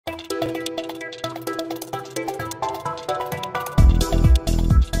Okay,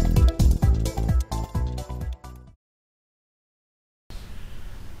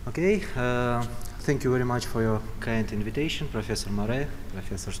 thank you very much for your kind invitation, Professor Mare,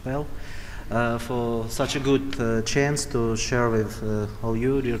 Professor Spell, for such a good chance to share with all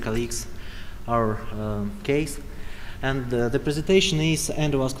you, dear colleagues, our case. And the presentation is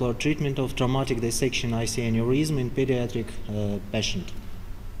endovascular treatment of traumatic dissection ICA aneurysm in pediatric patient.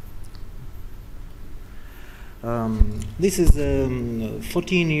 This is a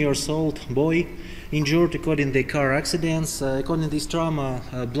 14-year-old boy injured according to the car accidents. According to this trauma,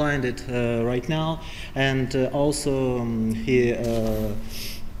 blinded right now, and also he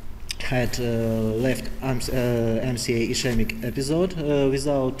had left MCA ischemic episode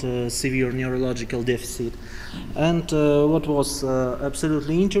without severe neurological deficit. And what was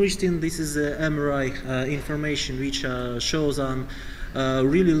absolutely interesting, this is MRI information which shows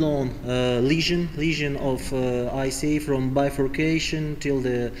really long lesion of ICA from bifurcation till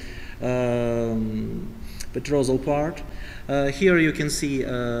the petrosal part. Here you can see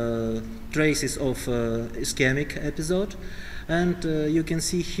traces of ischemic episode, and you can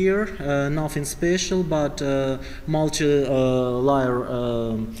see here nothing special, but multi-layer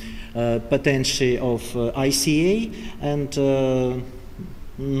potential of ICA, and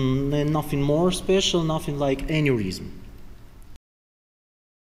nothing more special, nothing like aneurysm.